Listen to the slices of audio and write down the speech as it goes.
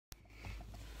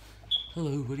Hello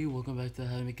everybody, welcome back to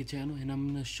How to Make a Channel, and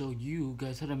I'm going to show you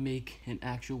guys how to make an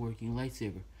actual working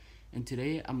lightsaber. And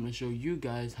today I'm going to show you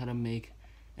guys how to make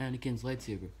Anakin's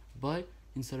lightsaber. But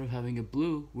instead of having it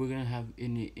blue, we're going to have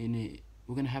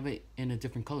it in a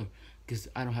different color because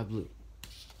I don't have blue.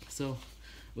 So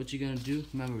what you're going to do,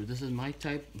 remember this is my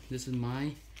type, this is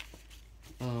my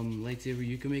lightsaber.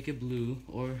 You can make it blue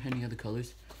or any other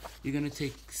colors. You're going to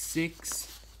take six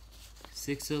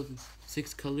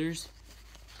colors,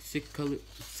 six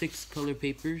color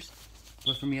papers,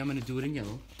 but for me I'm gonna do it in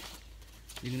yellow.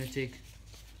 You're gonna take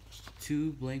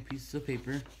 2 blank pieces of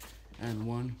paper and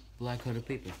 1 black colored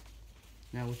paper.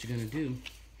 Now what you're gonna do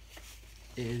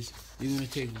is you're gonna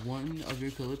take one of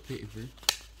your colored paper,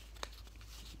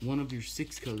 one of your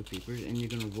 6 colored papers, and you're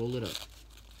gonna roll it up.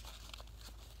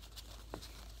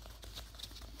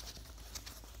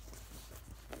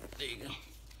 There you go.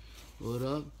 Roll it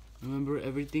up. Remember,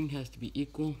 everything has to be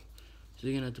equal. So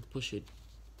you're gonna have to push it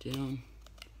down.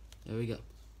 There we go.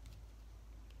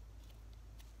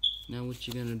 Now what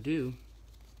you're gonna do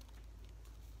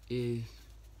is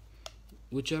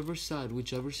whichever side you're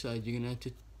gonna have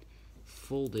to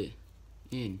fold it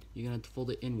in. You're gonna have to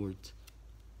fold it inwards.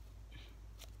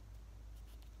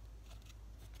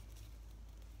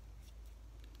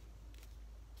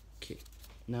 Okay.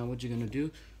 Now what you're gonna do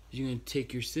is you're gonna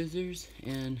take your scissors,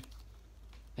 and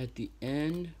at the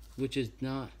end, which is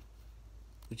not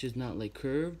like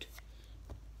curved,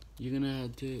 you're gonna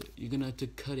have to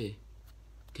cut it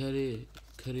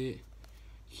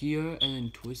here, and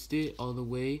then twist it all the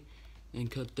way and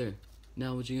cut there.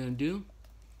 Now what you're gonna do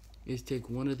is take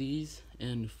one of these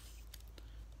and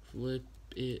flip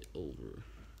it over.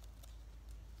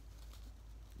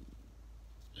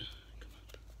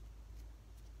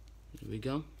 There we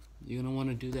go. You're gonna want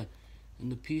to do that,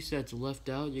 and the piece that's left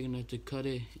out, you're gonna have to cut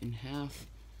it in half,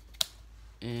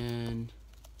 and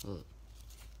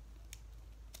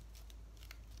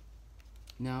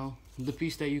now the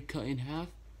piece that you cut in half,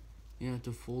 you have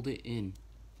to fold it in.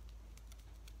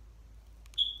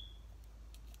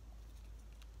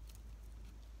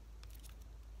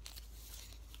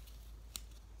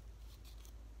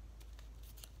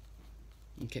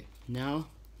 Okay, now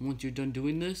once you're done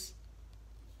doing this,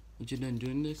 you're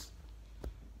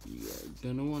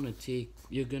gonna want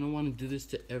to do this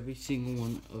to every single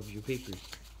one of your papers.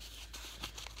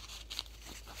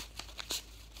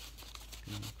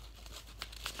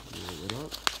 Roll it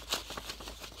up.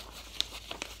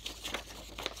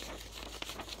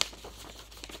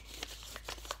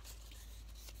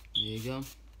 There you go.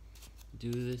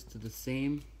 Do this to the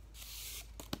same.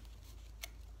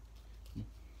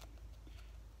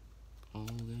 All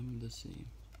of them the same.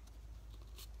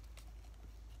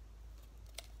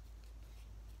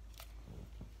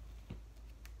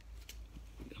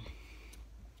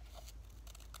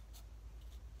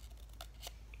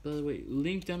 By the way,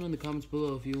 link down in the comments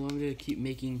below if you want me to keep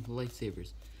making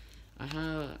lightsabers. I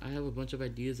have a bunch of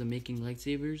ideas of making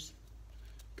lightsabers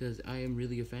because I am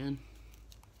really a fan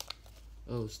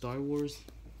of Star Wars.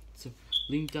 So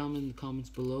link down in the comments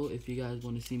below if you guys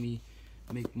want to see me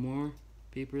make more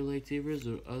paper lightsabers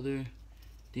or other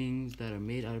things that are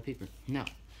made out of paper. Now,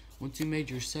 once you made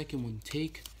your second one,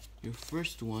 take your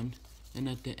first one, and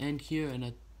at the end here, and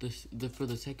at for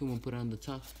the second one, put it on the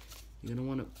top. You're gonna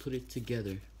want to put it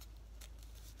together.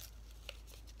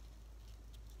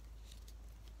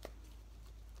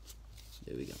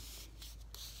 There we go.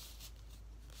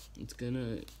 It's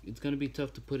gonna be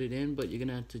tough to put it in, but you're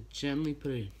gonna have to gently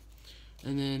put it in.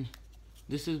 And then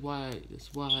this is why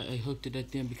I hooked it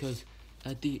at the end, because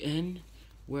at the end,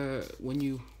 when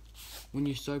you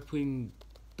start putting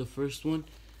the first one,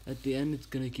 at the end it's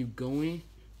gonna keep going,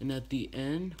 and at the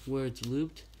end where it's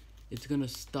looped, it's gonna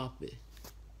stop it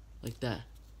like that.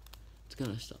 It's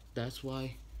gonna stop. That's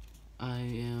why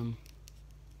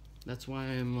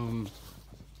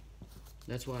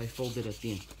I fold it at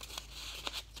the end.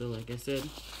 So like I said,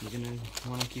 you're gonna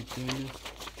want to keep doing this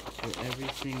for every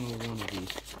single one of these.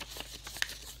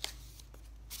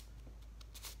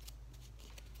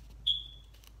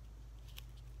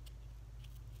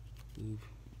 Ooh.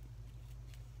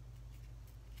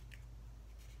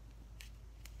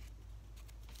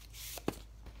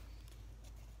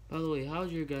 By the way,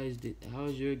 how's your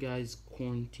guys'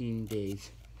 quarantine days?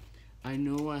 I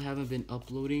know I haven't been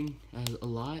uploading a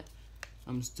lot.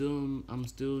 I'm still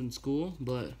in school,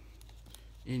 but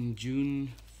in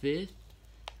June 5th,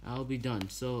 I'll be done.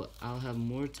 So I'll have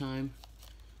more time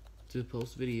to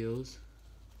post videos.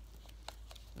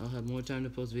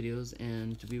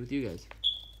 And to be with you guys.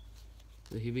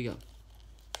 So here we go.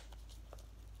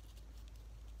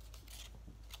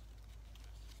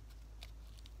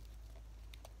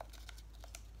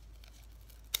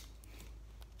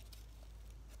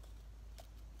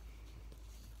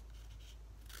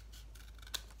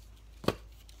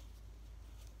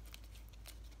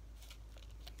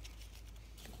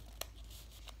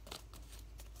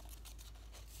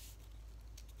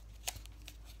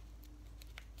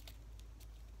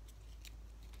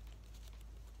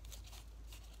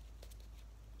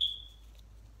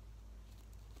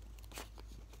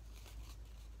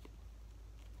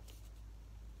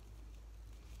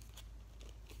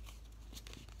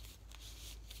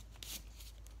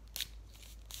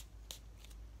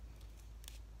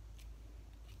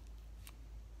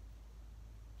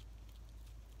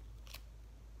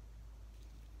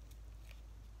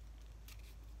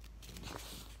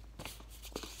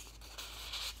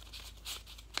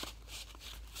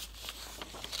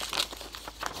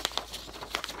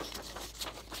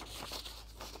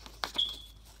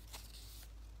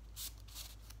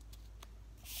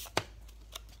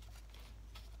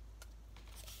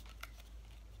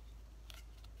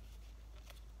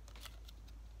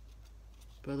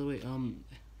 By the way,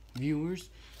 viewers,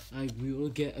 we will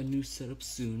get a new setup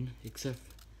soon, except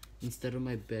instead of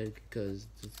my bed, because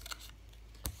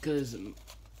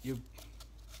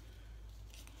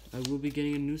I will be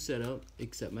getting a new setup,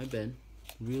 except my bed,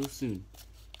 real soon.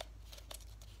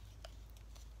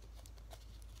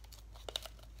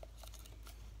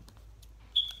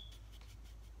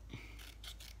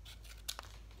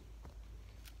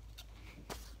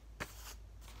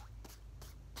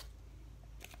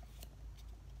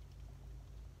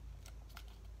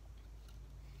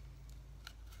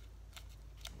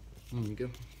 There you go.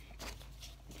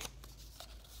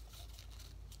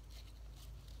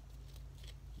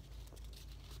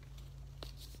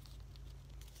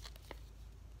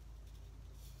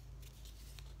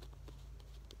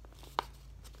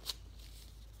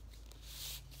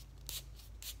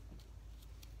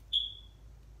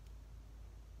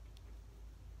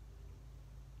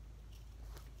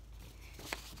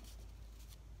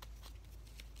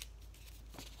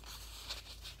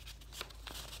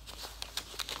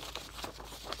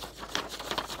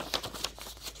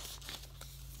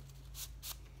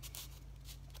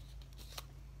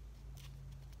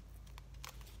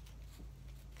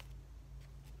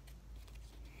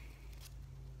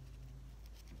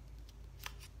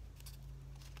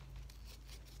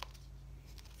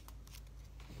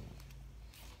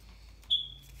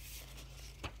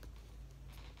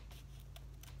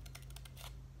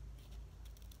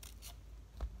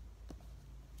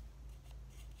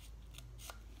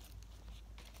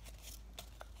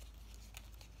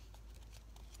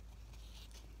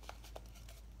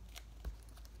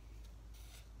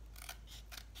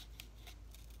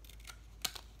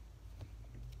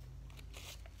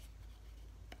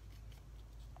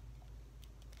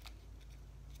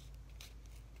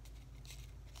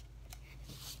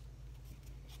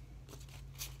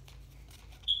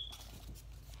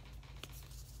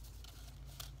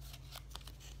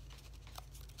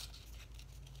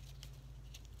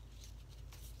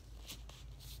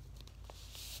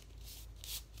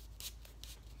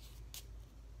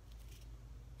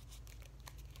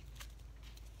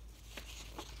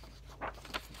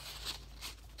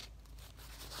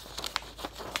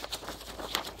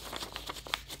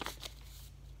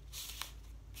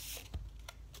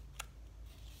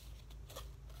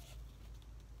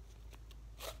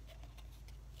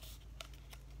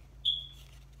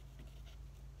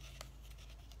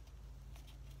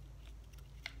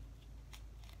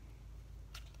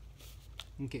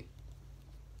 Okay.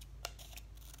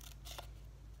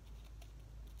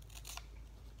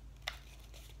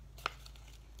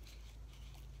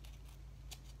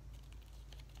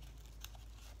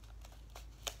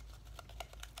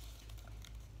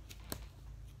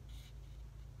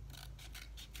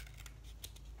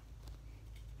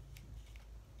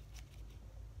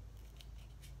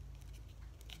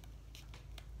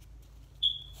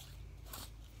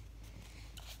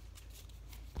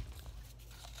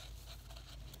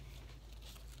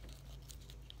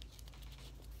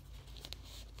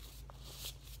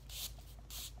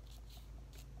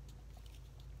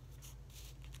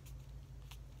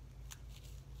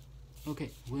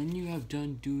 Okay, when you have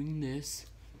done doing this,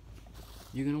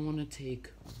 you're going to want to take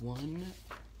one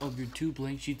of your 2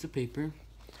 blank sheets of paper,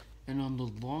 and on the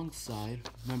long side,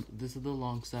 remember this is the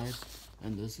long side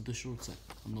and this is the short side.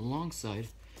 On the long side,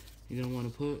 you're going to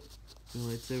want to put the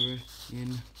lightsaber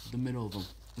in the middle of them,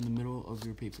 in the middle of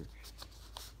your paper.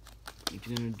 What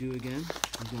you're going to do again,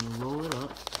 you're going to roll it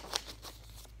up.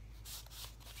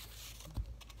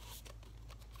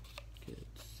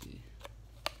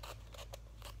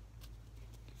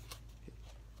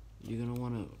 You're going to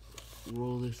want to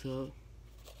roll this up.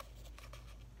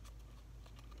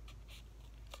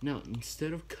 Now,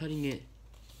 instead of cutting it,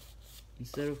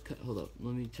 hold up,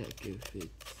 let me check if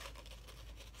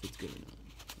it's good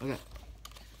or not. Okay.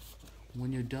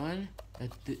 When you're done,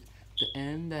 at the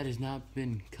end that has not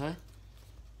been cut,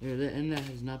 or the end that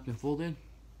has not been folded,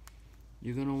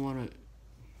 you're going to want to,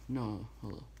 no,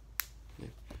 hold up.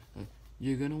 Okay.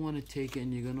 You're going to want to take it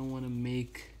and you're going to want to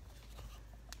make,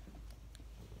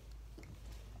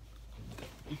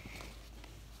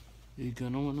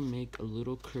 a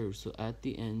little curve. So at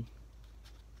the end,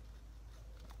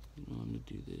 you want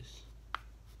to do this.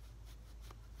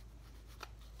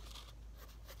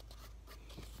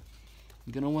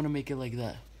 You're gonna want to make it like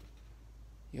that.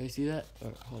 You guys see that?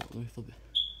 Or hold on, let me flip it.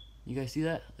 You guys see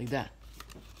that? Like that.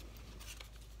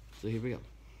 So here we go.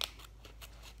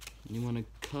 You want to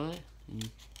cut, and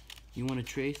you want to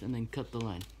trace, and then cut the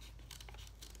line.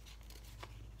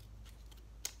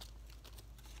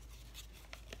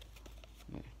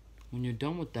 When you're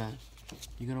done with that,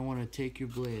 you're going to want to take your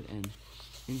blade and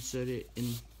insert it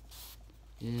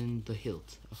in the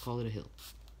hilt. I'll call it a hilt.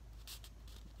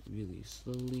 Really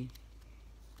slowly.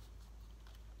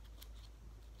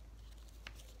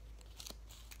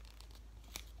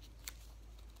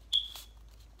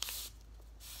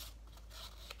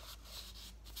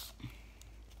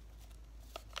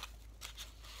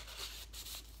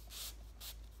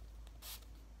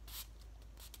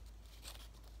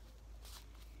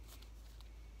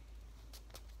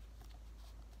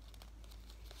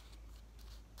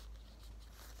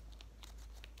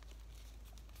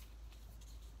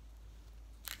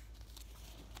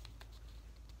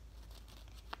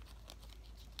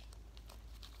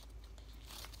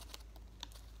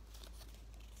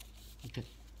 Okay,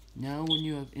 now when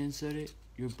you have inserted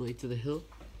your blade to the hilt,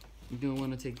 you're going to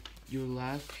want to take your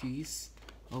last piece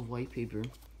of white paper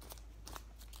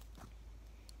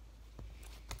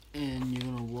and you're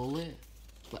going to roll it,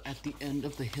 but at the end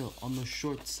of the hilt, on the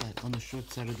short side of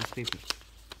this paper.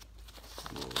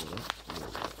 Roll it up, roll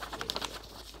it up, roll it up.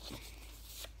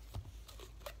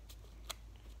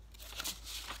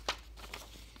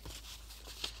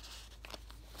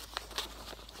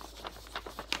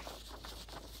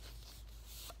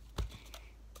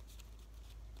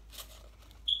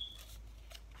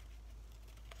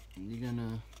 You're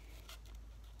gonna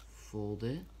fold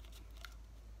it.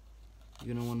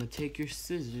 You're gonna want to take your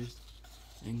scissors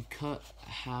and cut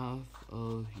half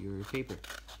of your paper.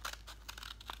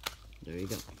 There you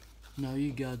go. Now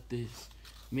you got this.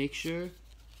 Make sure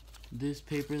this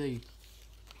paper that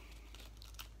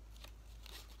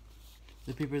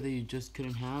you just cut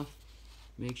in half,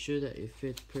 make sure that it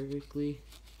fits perfectly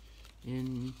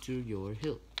into your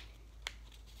hilt.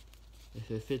 If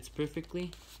it fits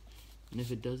perfectly, and if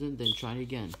it doesn't, then try it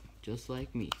again, just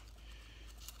like me.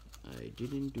 I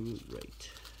didn't do it right.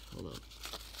 Hold on.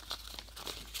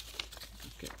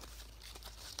 Okay.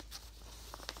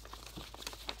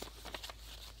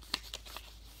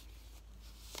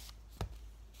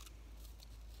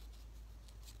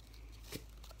 Okay.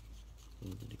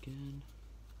 Hold it again.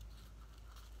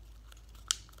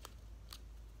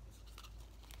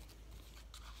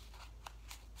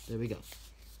 There we go.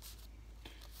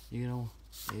 There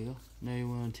you go. Now you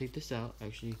want to take this out.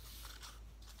 Actually,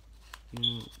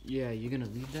 you're gonna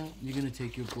leave that. You're gonna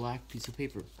take your black piece of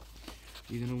paper.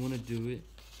 You're gonna want to do it.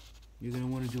 You're gonna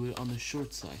want to do it on the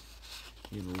short side.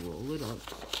 You're gonna roll it up.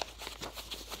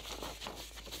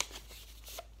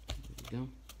 There you go.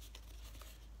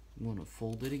 You want to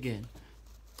fold it again.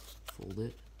 Fold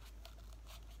it.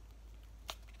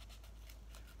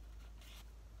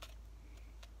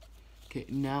 Okay.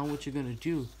 Now what you're gonna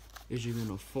do is you're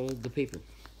gonna fold the paper.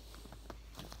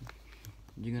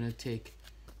 You're gonna take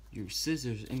your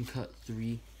scissors and cut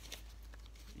three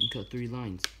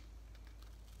lines.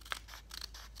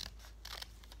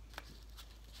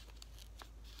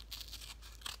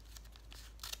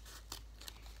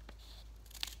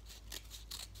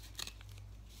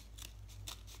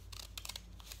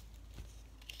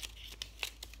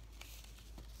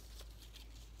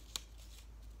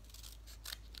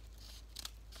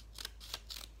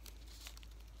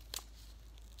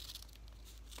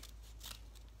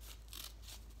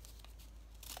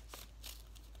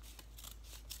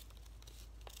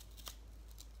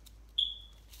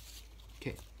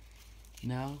 Okay,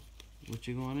 now what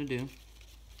you're going to do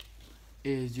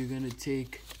is you're going to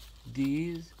take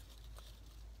these.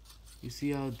 You see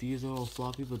how these are all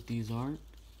floppy but these aren't?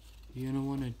 You're going to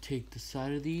want to take the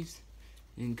side of these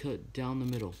and cut down the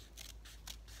middle.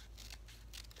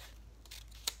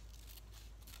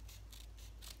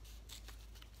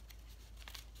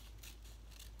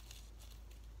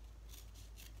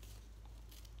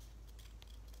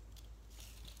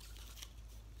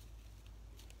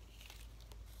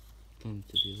 Come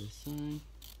to the other side.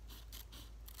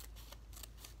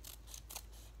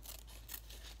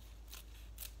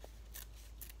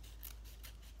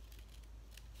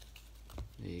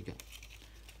 There you go.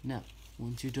 Now,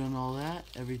 once you've done all that,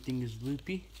 everything is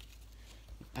loopy.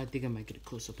 I think I might get a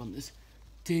close-up on this.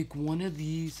 Take one of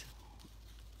these.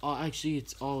 Actually,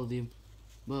 it's all of them.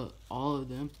 But all of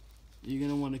them, you're going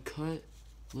to want to cut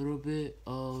a little bit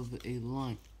of a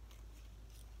line.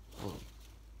 Hold on.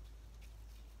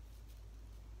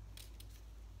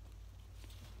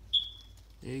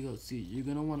 There you go. See, you're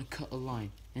going to want to cut a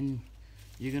line. And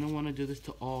you're going to want to do this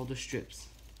to all the strips.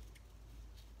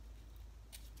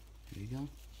 There you go.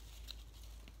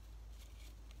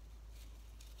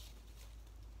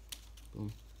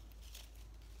 Boom.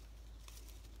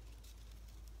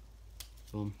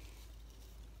 Boom.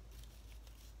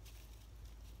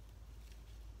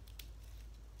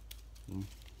 Boom.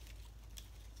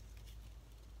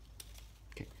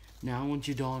 Okay. Now once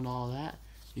you're done all that,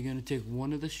 you're going to take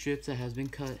one of the strips that has been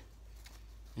cut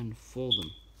and fold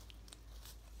them.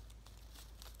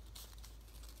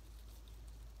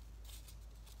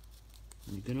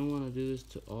 You're going to want to do this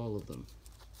to all of them.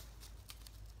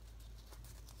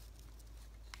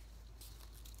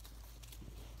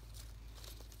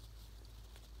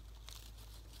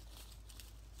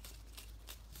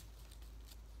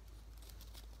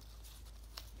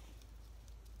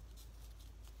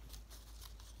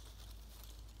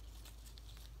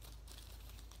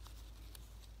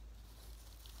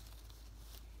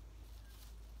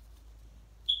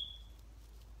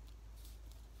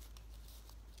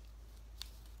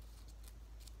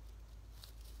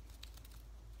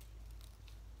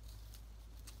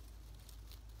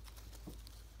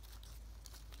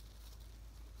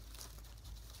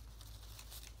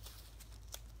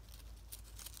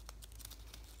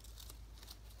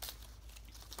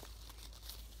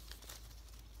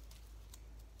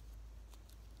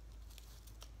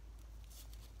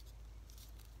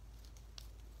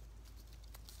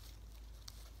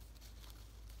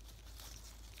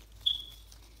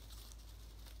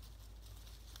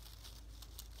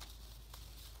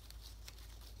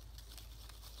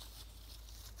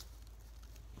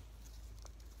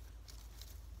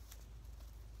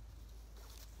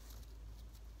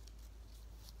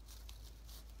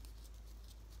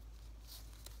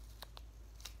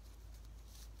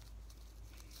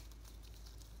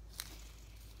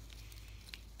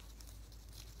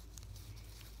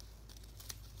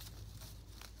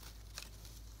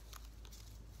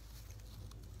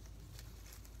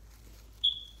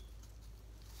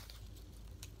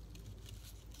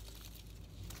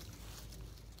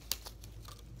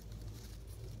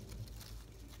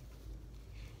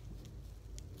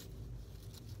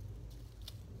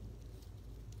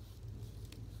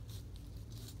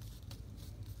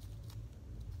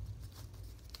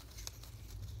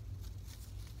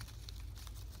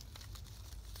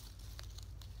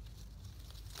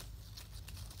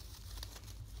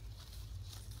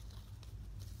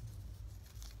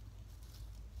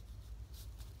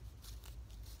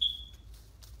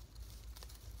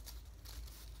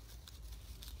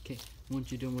 Okay,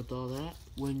 once you're done with all that,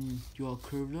 when you all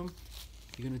curve them,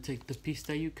 you're going to take the piece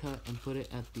that you cut and put it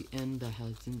at the end that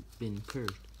hasn't been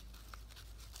curved.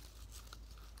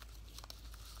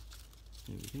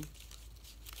 There we go.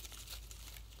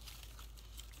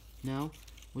 Now,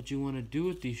 what you want to do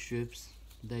with these strips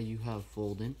that you have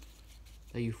folded,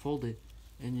 and you're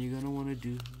going to want to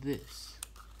do this.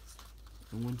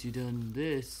 And once you've done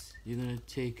this, you're going to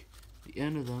take the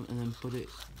end of them and then put it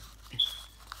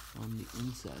on the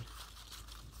inside.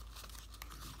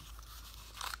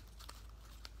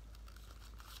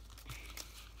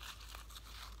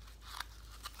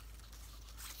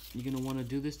 You're going to want to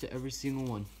do this to every single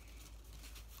one.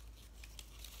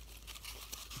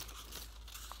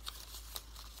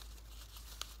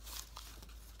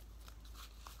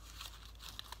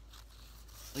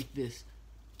 Like this.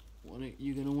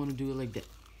 You're going to want to do it like that.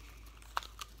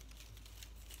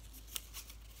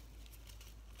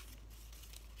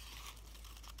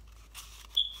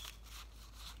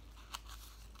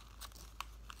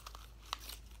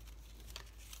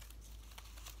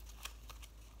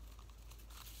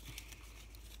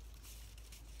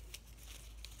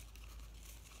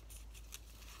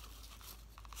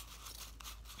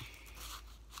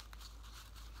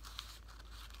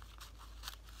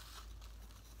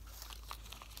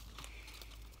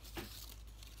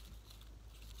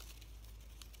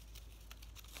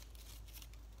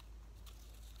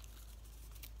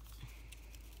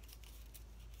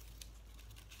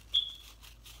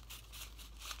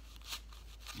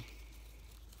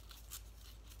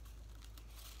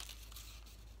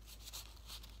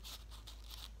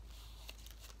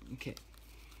 Okay,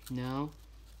 now,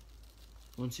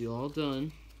 once you're all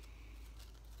done,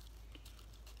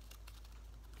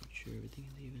 make sure everything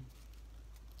is even.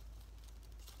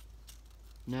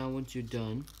 Now, once you're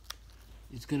done,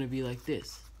 it's gonna be like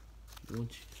this.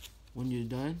 When you're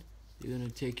done, you're gonna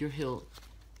take your hilt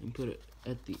and put it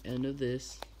at the end of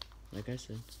this, like I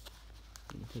said.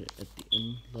 I'm gonna put it at the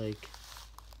end,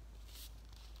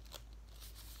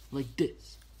 like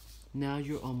this. Now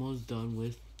you're almost done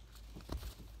with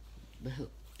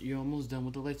you're almost done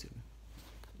with the lightsaber.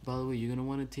 By the way, you're gonna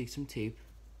want to take some tape.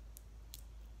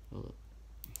 Hold up.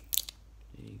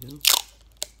 There you go.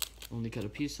 Only cut a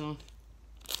piece off.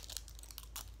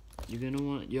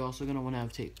 You're also gonna want to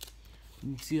have tape.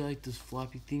 You see like this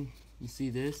floppy thing? You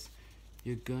see this?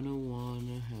 You're gonna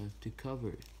wanna have to cover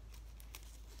it.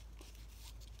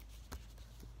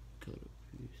 Cut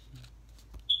a piece.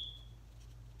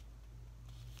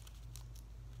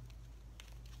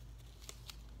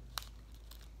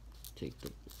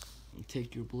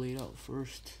 take your blade out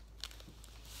first.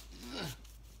 There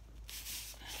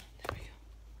we go.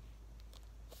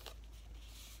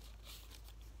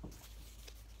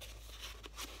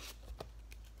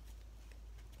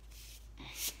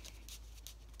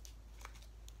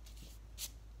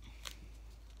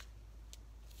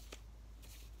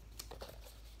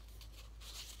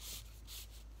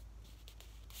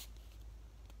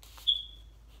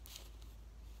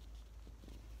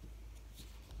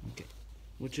 Okay,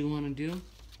 what you want to do?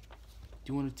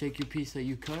 You want to take your piece that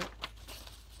you cut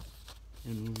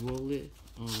and roll it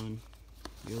on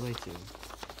your lightsaber.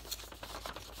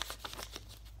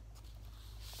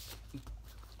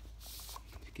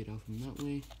 Get out from that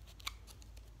way.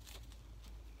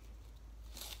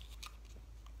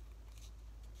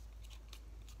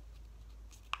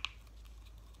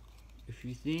 If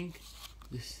you think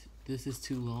this is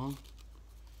too long,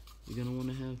 you're gonna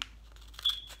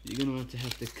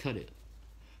have to cut it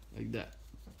like that.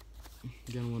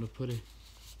 You're gonna want to put it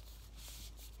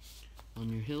on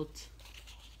your hilt.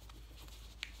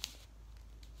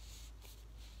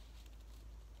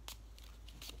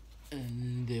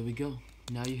 And there we go.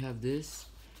 Now you have this,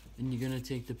 and you're gonna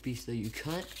take the piece that you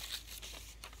cut,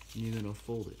 and you're gonna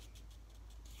fold it.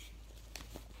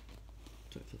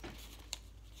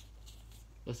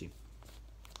 Let's see.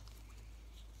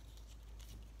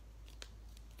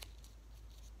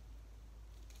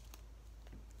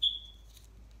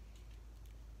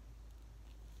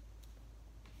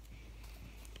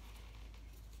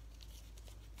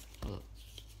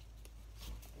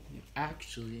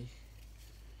 Actually,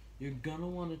 you're gonna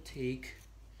want to take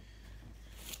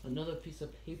another piece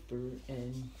of paper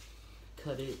and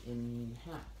cut it in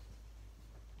half.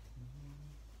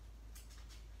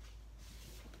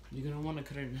 You're gonna want to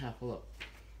cut it in half. Hold up.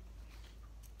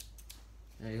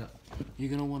 There you go. You're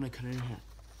gonna want to cut it in half.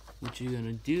 What you're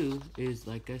gonna do is,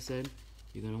 like I said,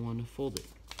 you're gonna want to fold it.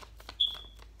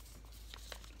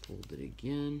 Fold it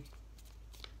again.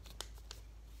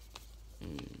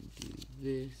 And do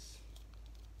this.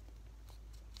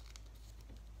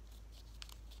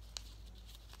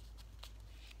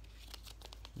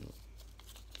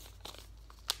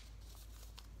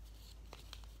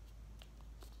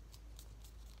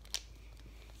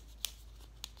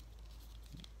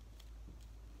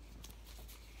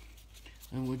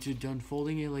 And once you're done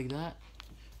folding it like that,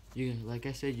 like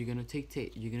I said, you're gonna take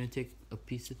tape. You're gonna take a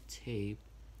piece of tape.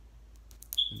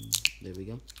 And there we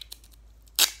go.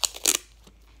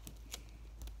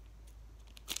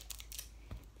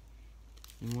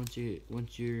 And once you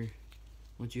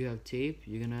have tape,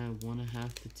 you're gonna wanna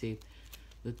have to tape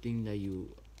the thing that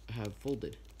you have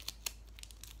folded.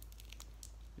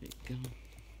 There you go.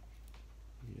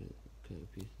 Cut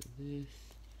a piece of this.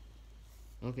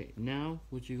 Okay, now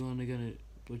what you want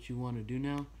to do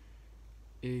now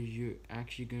is you're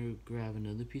actually gonna grab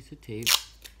another piece of tape.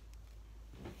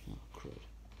 Oh crud.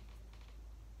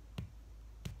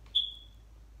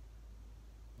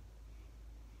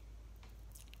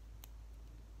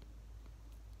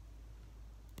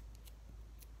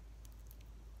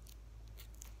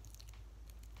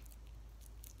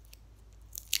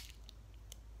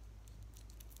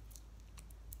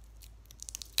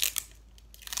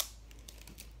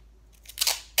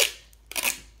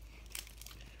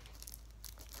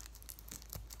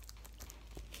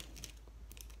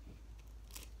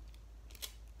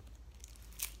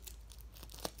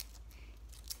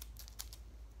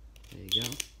 There you go.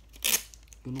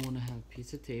 You're gonna want to have a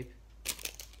piece of tape,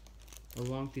 a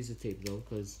long piece of tape though,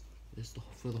 because it's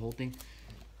for the whole thing.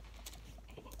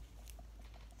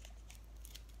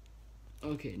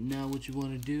 Okay, now what you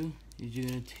want to do is you're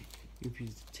gonna take your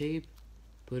piece of tape,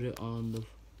 put it on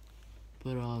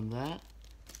that,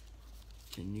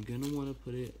 and you're gonna want to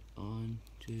put it on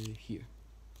to here.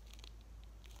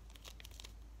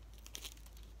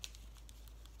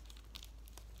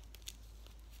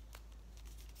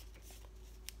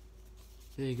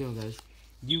 There you go, guys.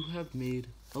 You have made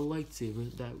a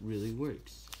lightsaber that really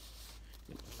works.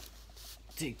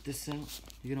 Take this out.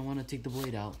 You're gonna want to take the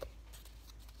blade out.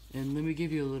 And let me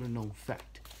give you a little known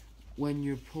fact. When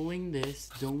you're pulling this,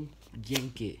 don't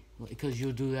yank it, because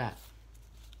you'll do that.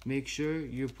 Make sure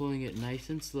you're pulling it nice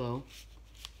and slow,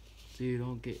 so you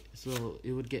don't get, so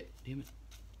it would get, damn it,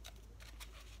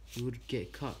 it would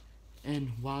get cut.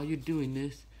 And while you're doing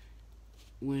this,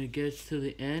 when it gets to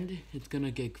the end, it's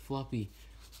gonna get floppy.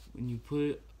 When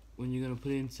you're gonna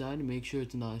put it inside, make sure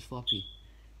it's not as floppy.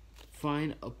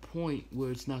 Find a point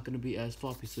where it's not gonna be as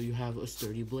floppy, so you have a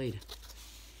sturdy blade.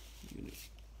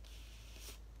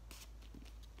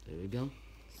 There we go.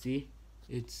 See,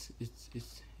 it's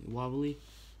wobbly.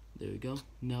 There we go.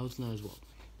 Now it's not as wobbly.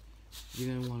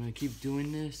 You're gonna want to keep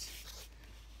doing this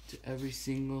to every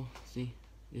single, see,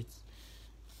 there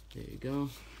you go.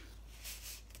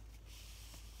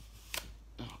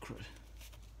 Oh crud.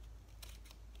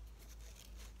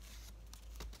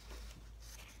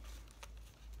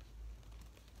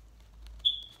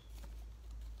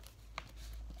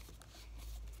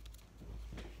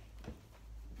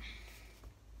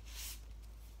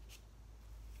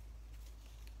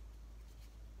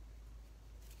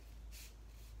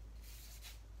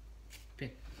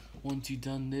 Okay, once you're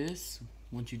done this,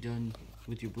 once you're done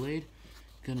with your blade,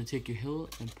 you're gonna take your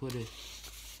hilt and put it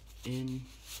in.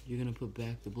 You're gonna put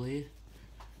back the blade.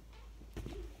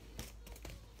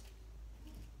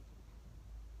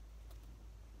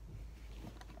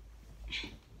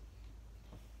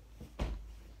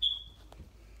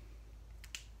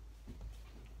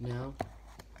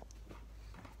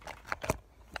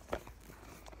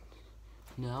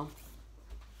 Now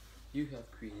you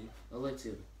have created a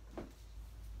lightsaber.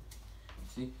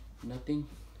 See, nothing.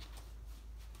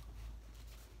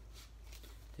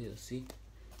 Yeah, see,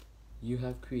 you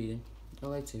have created a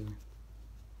lightsaber.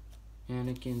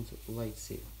 Anakin's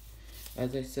lightsaber.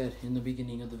 As I said in the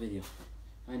beginning of the video,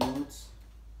 I know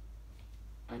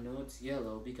it's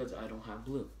yellow because I don't have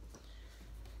blue.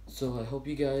 So I hope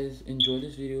you guys enjoy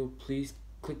this video. Please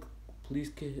click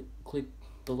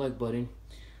the like button.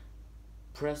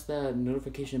 Press that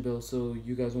notification bell so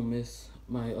you guys won't miss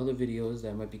my other videos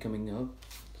that might be coming up.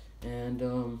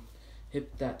 And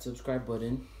hit that subscribe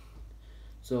button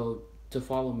so to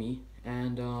follow me.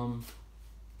 And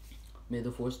may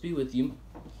the force be with you.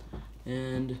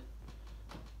 And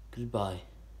goodbye.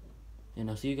 And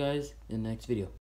I'll see you guys in the next video.